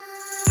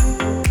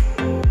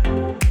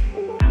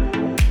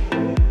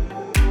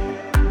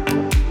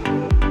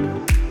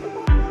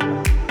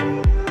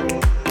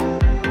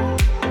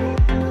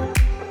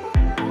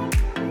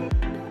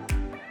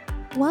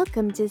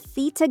welcome to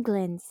Theta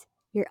Glints,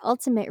 your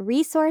ultimate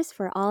resource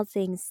for all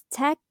things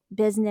tech,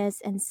 business,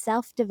 and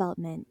self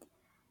development.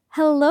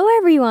 Hello,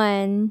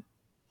 everyone,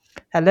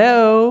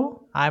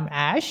 Hello, I'm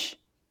Ash.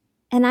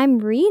 and I'm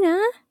Rena,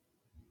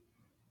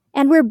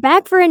 and we're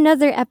back for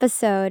another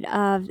episode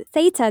of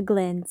Theta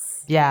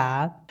Glints.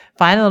 Yeah,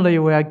 finally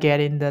we are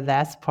getting the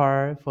last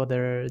part for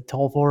the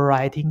TOEFL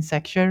writing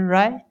section,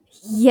 right?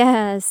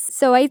 Yes,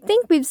 so I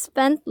think we've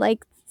spent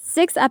like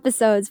 6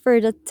 episodes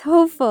for the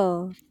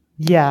TOEFL.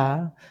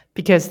 Yeah,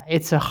 because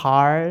it's a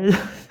hard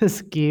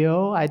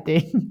skill, I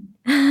think.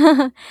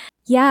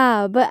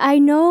 Yeah, but I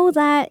know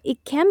that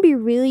it can be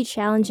really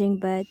challenging,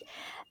 but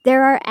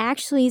there are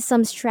actually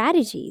some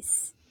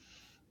strategies.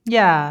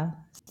 Yeah.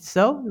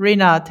 So,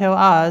 Rina, tell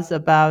us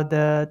about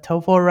the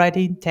TOEFL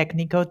writing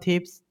technical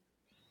tips.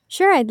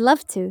 Sure, I'd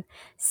love to.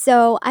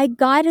 So I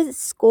got a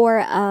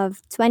score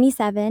of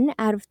 27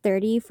 out of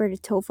 30 for the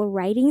TOEFL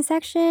writing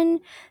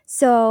section.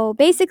 So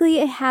basically,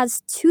 it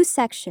has two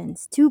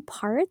sections, two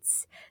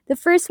parts. The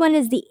first one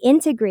is the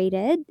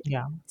integrated.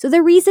 Yeah, So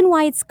the reason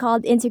why it's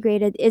called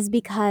integrated is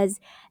because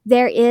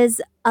there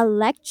is a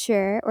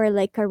lecture or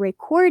like a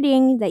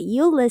recording that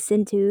you'll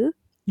listen to,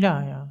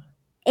 yeah.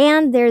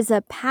 and there's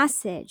a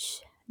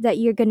passage that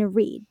you're going to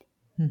read.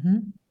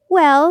 Mm-hmm.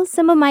 Well,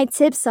 some of my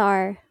tips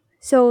are,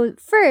 so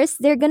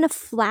first they're gonna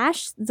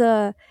flash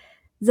the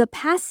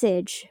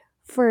passage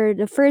for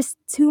the first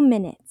 2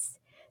 minutes.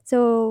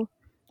 So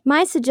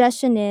my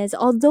suggestion is,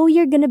 although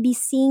you're gonna be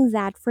seeing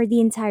that for the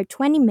entire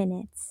 20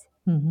 minutes,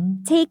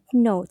 Mm-hmm. take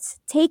notes,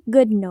 take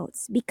good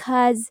notes,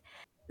 because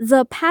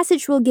the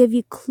passage will give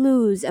you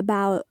clues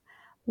about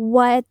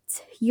what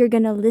you're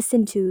gonna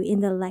listen to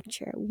in the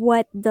lecture,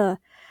 what the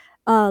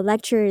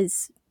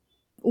lectures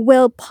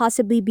will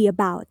possibly be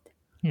about.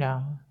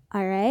 Yeah,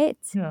 All right.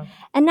 yeah.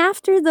 And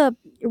after the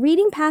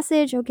reading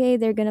passage, okay,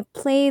 they're going to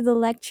play the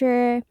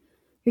lecture,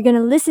 you're going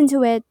to listen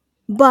to it,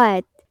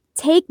 but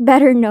take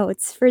better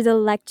notes for the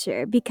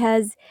lecture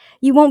because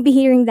you won't be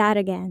hearing that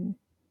again.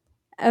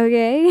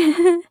 Okay?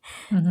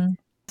 Mm-hmm.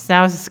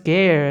 Sounds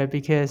scary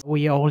because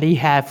we only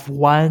have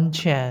one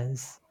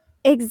chance.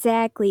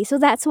 Exactly. So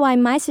that's why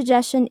my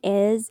suggestion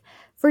is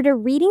for the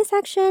reading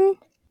section,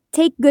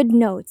 take good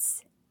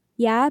notes.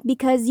 Yeah,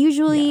 because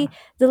usually Yeah,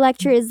 the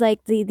lecture is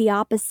like the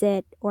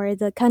opposite or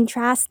the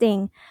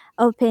contrasting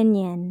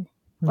opinion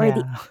or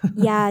the yeah,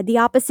 yeah, the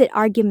opposite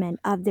argument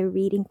of the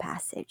reading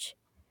passage.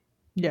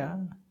 yeah.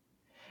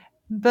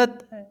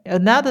 But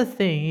another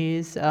thing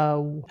is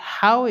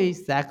how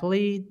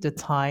exactly the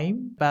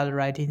time about the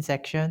writing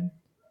section?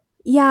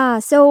 Yeah,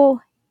 so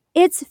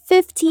it's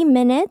 15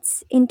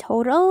 minutes in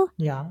total.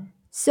 Yeah.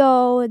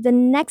 So the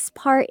next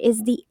part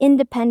is the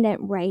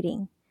independent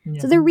writing.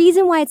 So the Mhm.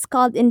 reason why it's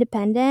called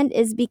independent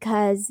is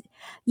because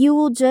you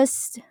will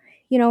just,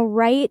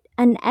 write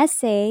an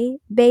essay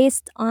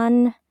based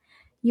on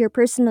your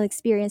personal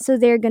experience. So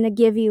they're going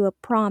to give you a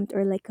prompt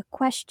or like a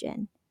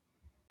question.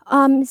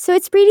 So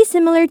it's pretty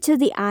similar to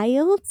the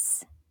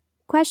IELTS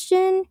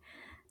question.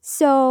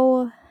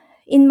 So,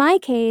 in my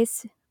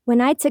case, when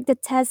I took the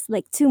test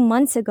like 2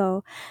 months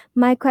ago,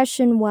 my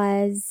question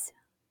was,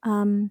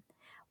 um,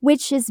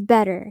 which is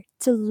better,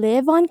 to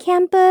live on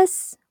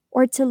campus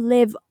or to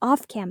live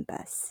off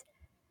campus?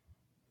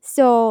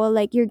 So,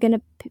 like, you're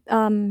gonna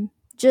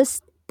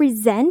just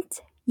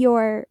present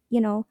your,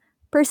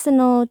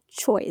 personal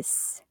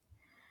choice.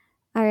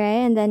 All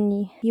right. And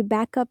then you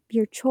back up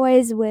your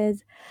choice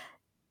with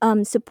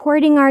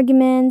supporting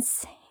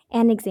arguments,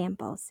 and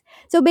examples.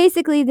 So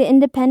basically, the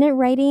independent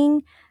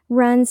writing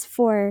runs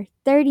for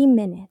 30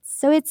 minutes.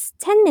 So it's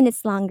 10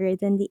 minutes longer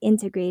than the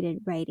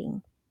integrated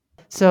writing.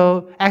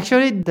 So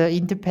actually the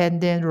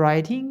independent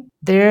writing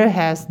there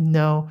has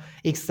no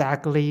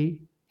exactly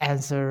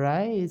answer,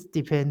 right? It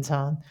depends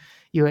on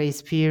your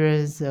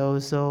experience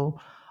also.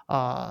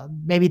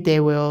 Maybe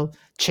they will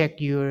check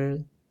your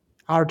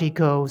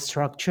article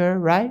structure,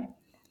 right?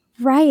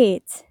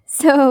 Right.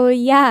 So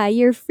yeah,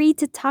 you're free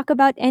to talk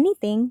about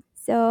anything.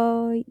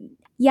 So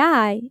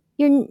yeah,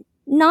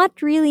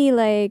 not really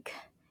like,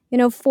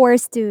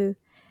 forced to.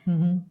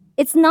 Mm-hmm.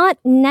 It's not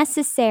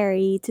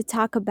necessary to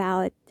talk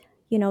about,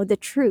 the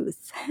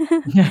truth.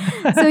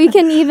 So you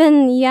can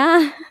even,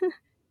 yeah,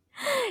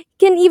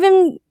 can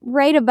even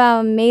write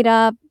about made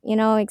up,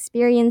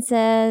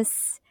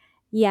 experiences.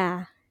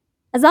 Yeah.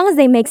 As long as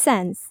they make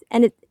sense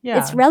and it's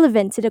Yeah,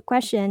 relevant to the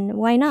question,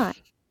 why not?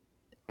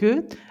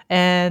 good.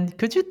 And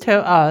could you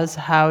tell us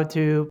how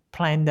to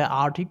plan the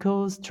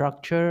article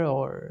structure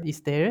or is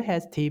there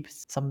has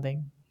tips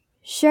something?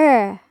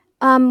 Sure.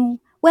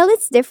 Well,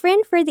 it's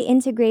different for the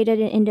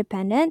integrated and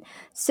independent.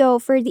 So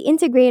for the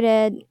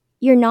integrated,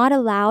 you're not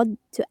allowed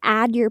to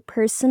add your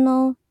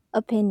personal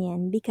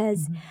opinion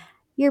because Mm-hmm.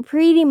 you're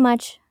pretty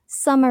much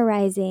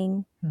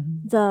summarizing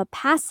Mm-hmm. the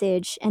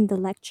passage and the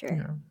lecture.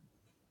 Yeah.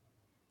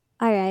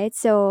 All right,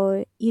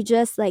 so you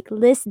just like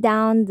list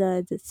down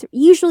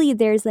usually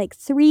there's like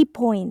 3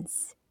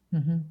 points.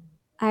 Mm-hmm.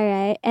 All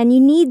right, and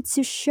you need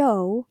to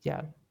show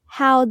Yeah.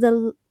 how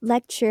the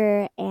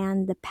lecture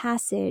and the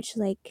passage,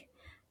 like,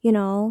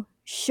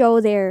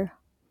 show their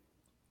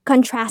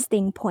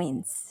contrasting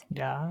points.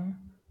 Yeah.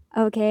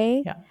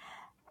 Okay? Yeah.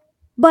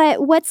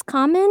 But what's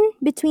common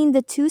between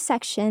the two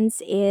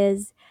sections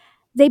is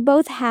they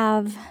both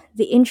have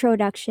the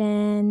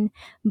introduction,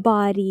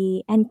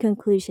 body, and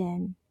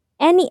conclusion.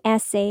 Any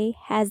essay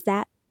has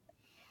that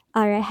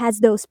or has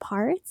those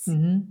parts.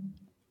 Mm-hmm.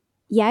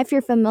 Yeah, if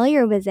you're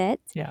familiar with it.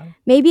 Yeah.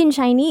 Maybe in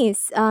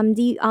Chinese,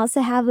 do you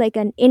also have like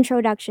an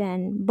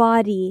introduction,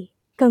 body,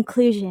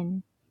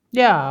 conclusion?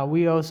 Yeah,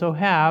 we also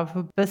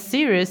have, but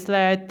seriously,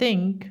 I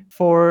think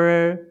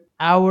for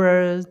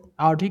our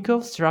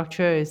article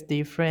structure is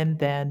different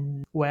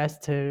than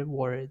Western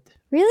world.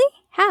 Really?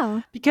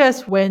 How?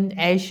 Because when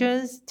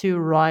Asians to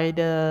write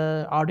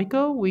an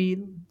article, we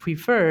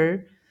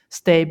prefer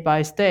step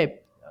by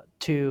step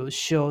to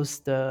shows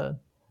the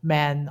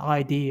main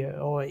idea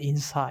or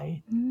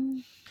insight.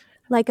 Mm,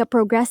 like a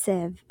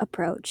progressive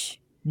approach.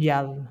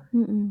 Yeah,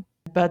 Mm-mm.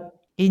 but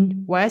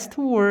in West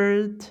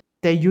world,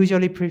 they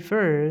usually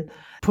prefer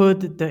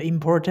put the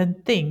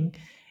important thing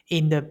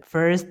in the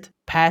first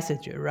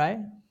passage, right?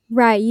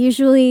 Right,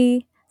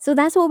 usually. So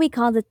that's what we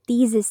call the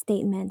thesis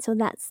statement. So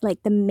that's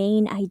like the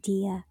main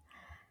idea.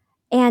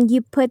 And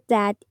you put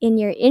that in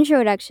your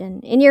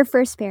introduction, in your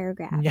first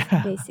paragraph,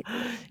 Yeah, basically.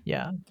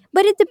 yeah,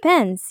 But it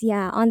depends,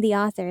 yeah, on the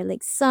author.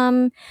 Like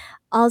some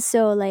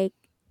also like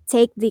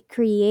take the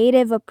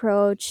creative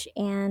approach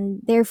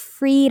and they're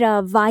free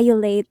to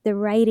violate the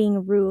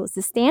writing rules,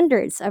 the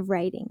standards of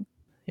writing.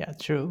 yeah,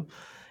 true.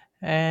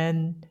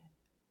 And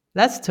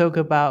let's talk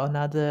about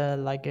another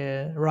like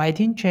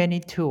writing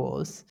training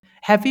tools.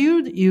 Have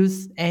you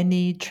used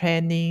any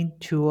training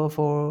tool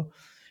for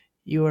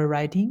your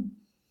writing?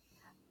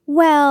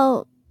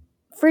 Well,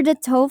 for the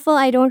TOEFL,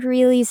 I don't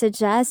really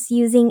suggest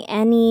using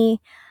any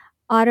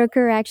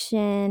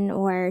autocorrection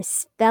or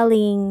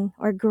spelling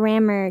or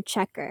grammar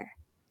checker.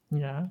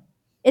 Yeah.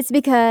 It's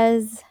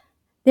because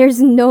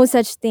there's no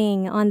such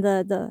thing on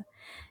the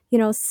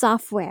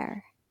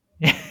software.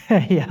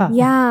 Yeah.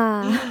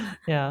 Yeah.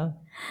 Yeah.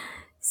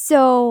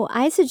 So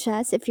I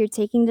suggest if you're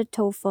taking the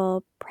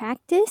TOEFL,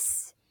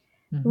 practice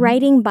Hmm.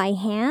 writing by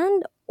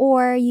hand,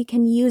 or you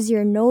can use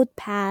your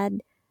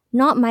notepad,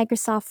 not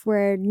Microsoft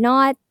Word,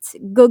 not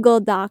Google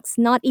Docs,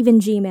 not even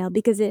Gmail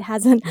because it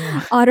has an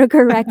Yeah.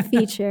 autocorrect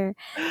feature.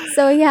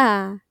 So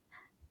yeah,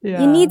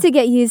 you need Yeah. to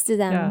get used to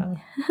them.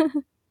 Yeah.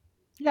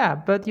 Yeah,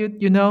 but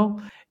you know,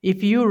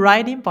 if you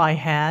writing by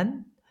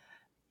hand,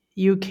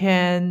 you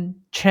can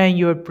train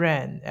your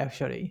brain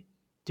actually.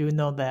 Do you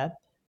know that?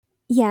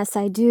 Yes,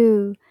 I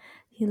do.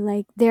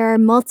 Like there are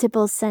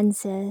multiple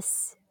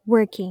senses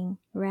working,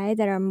 right,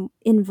 that are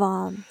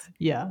involved.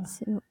 Yeah.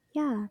 So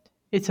yeah.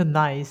 It's a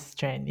nice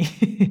training.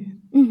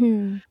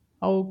 Mm-hmm.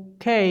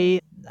 Okay.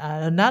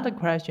 Another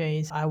question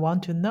is I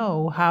want to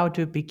know how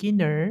to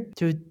beginner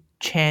to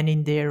train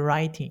in their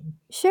writing.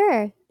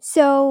 Sure.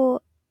 So,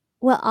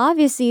 well,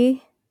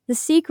 obviously, the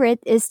secret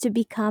is to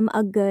become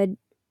a good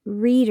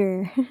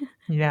reader,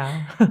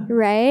 Yeah.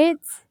 right?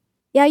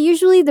 Yeah,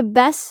 usually the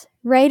best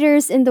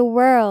writers in the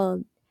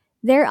world,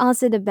 they're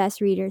also the best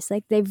readers.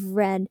 Like they've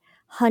read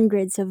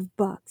hundreds of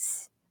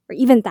books or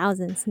even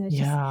thousands. No, just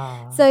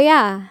Yeah. so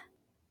yeah,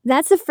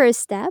 that's the first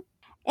step.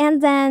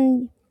 And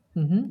then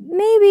Hmm.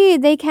 maybe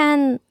they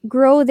can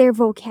grow their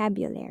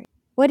vocabulary.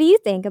 What do you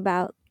think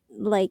about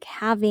like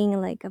having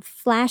like a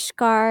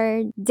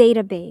flashcard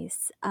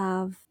database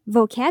of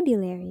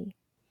vocabulary?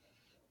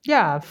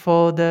 Yeah,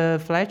 for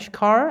the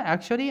flashcard,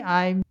 actually,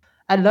 I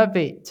love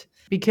it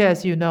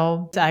because you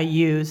know I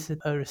use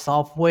a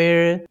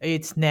software.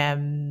 It's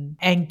named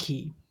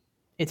Anki.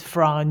 It's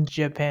from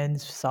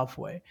Japan's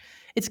software.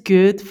 It's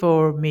good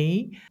for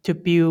me to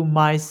build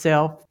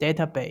myself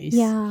database.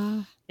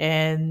 Yeah,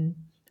 And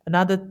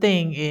another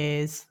thing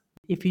is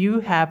if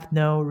you have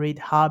no read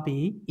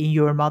hobby in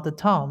your mother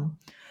tongue,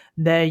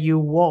 then you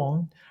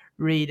won't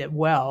read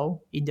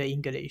well in the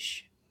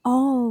English.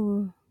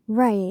 oh,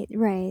 right,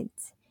 right.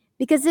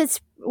 Because it's,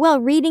 well,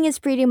 reading is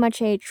pretty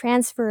much a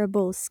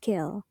transferable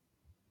skill,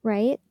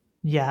 right?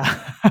 Yeah,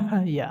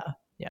 yeah,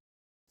 yeah.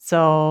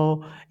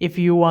 So if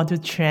you want to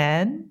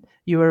train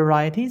your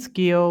writing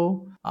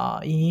skill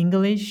in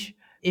English,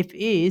 if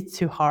it's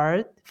too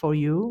hard for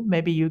you,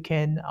 maybe you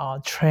can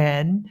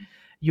train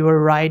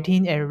your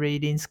writing and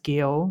reading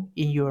skill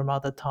in your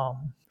mother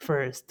tongue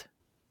first.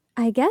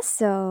 I guess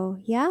so.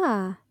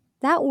 Yeah,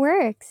 that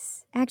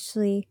works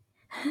actually.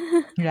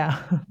 Yeah.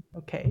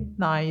 Okay.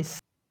 Nice.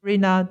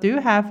 Rina, do you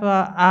have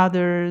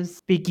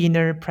others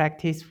beginner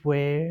practice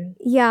where?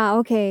 Yeah,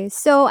 okay.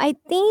 So I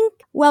think,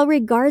 well,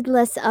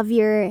 regardless of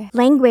your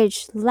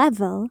language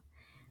level,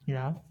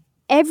 Yeah.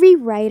 every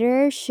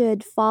writer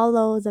should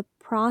follow the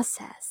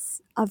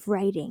process of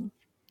writing.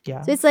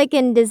 Yeah. So it's like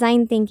in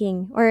design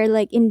thinking or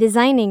like in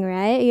designing,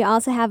 right? You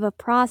also have a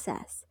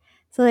process.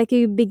 So like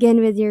you begin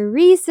with your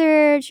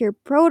research, your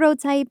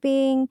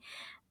prototyping,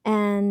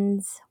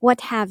 and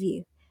what have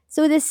you.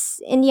 So this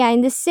and yeah,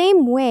 in the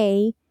same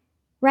way,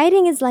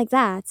 writing is like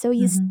that. So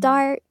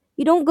Mm-hmm.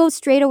 you don't go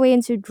straight away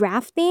into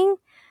drafting.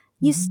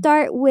 You Mm-hmm.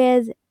 start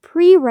with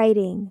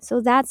pre-writing. So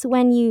that's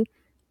when you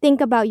think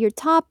about your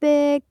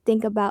topic,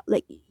 think about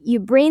like you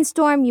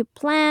brainstorm, you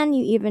plan,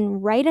 you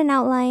even write an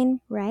outline,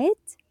 right?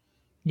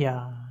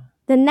 Yeah.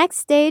 The next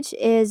stage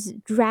is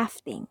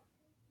drafting.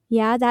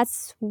 Yeah,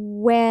 that's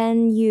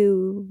when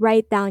you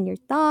write down your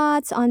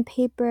thoughts on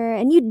paper,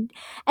 and you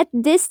at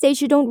this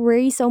stage you don't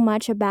worry so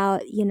much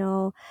about,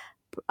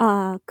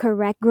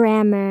 correct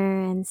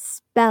grammar and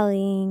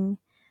spelling.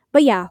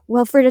 But yeah,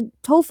 well, for the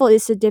TOEFL,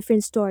 it's a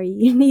different story.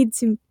 You need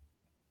to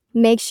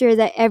make sure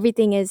that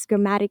everything is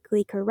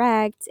grammatically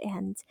correct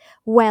and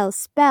well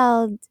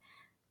spelled,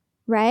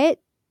 right?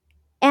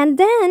 And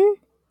then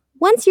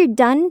once you're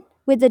done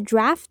with the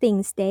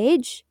drafting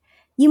stage,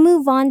 you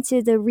move on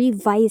to the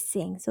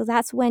revising. So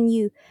that's when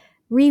you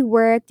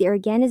rework the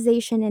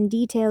organization and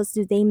details.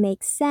 Do they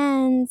make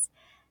sense,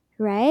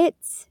 right?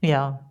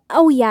 Yeah.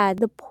 Oh, yeah,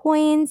 the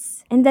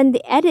points, and then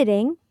the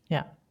editing.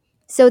 Yeah.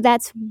 So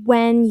that's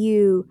when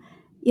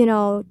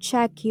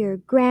check your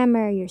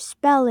grammar, your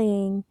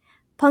spelling,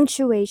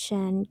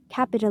 punctuation,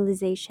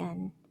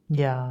 capitalization.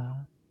 Yeah.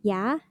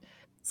 Yeah.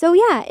 So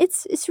yeah,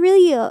 it's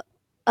really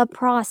a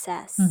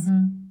process.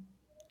 Mm-hmm.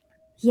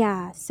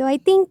 Yeah. So I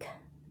think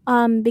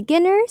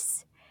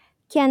beginners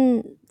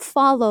can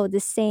follow the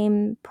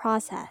same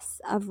process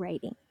of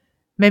writing.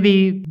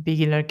 Maybe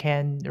beginner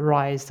can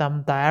write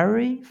some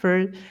diary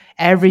for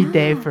every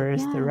day Yeah,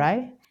 first, yeah.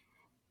 right?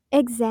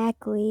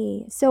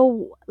 Exactly.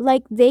 So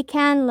like they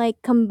can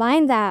like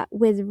combine that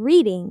with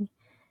reading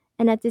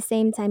and at the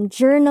same time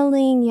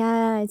journaling.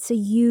 Yeah, it's a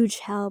huge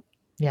help.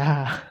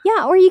 Yeah.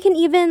 Yeah, or you can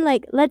even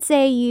like let's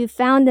say you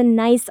found a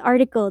nice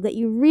article that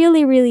you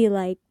really really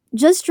like.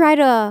 Just try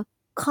to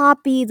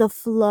copy the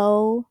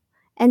flow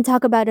and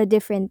talk about a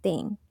different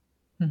thing.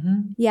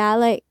 Mm-hmm. Yeah,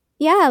 like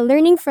yeah,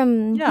 learning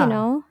from,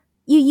 Yeah.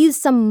 you use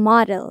some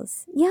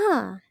models.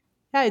 Yeah.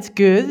 Yeah, it's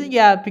good.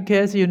 Yeah,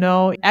 because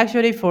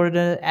actually for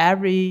the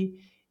every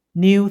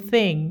new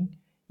thing,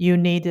 you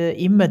need to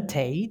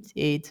imitate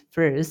it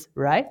first,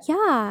 right?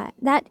 Yeah,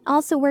 that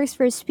also works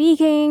for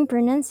speaking,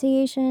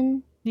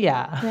 pronunciation,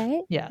 Yeah.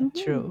 right? Yeah,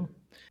 true.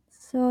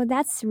 So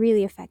that's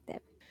really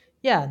effective.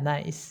 Yeah,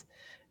 nice.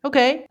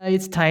 Okay,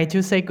 it's time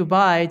to say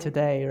goodbye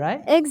today,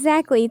 right?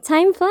 Exactly.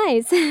 Time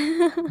flies.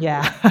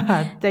 Yeah.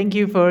 Thank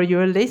you for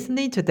your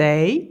listening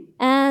today.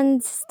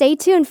 And stay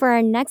tuned for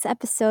our next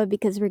episode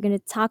because we're going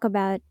to talk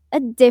about a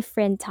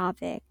different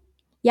topic.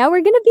 Yeah,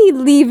 we're going to be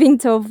leaving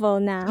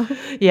TOEFL now.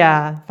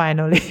 Yeah,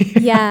 finally.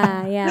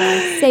 Yeah, yeah.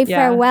 Say Yeah.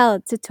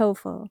 farewell to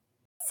TOEFL.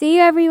 See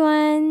you,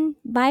 everyone.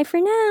 Bye for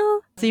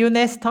now. See you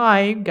next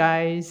time,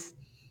 guys.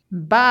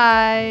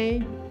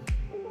 Bye.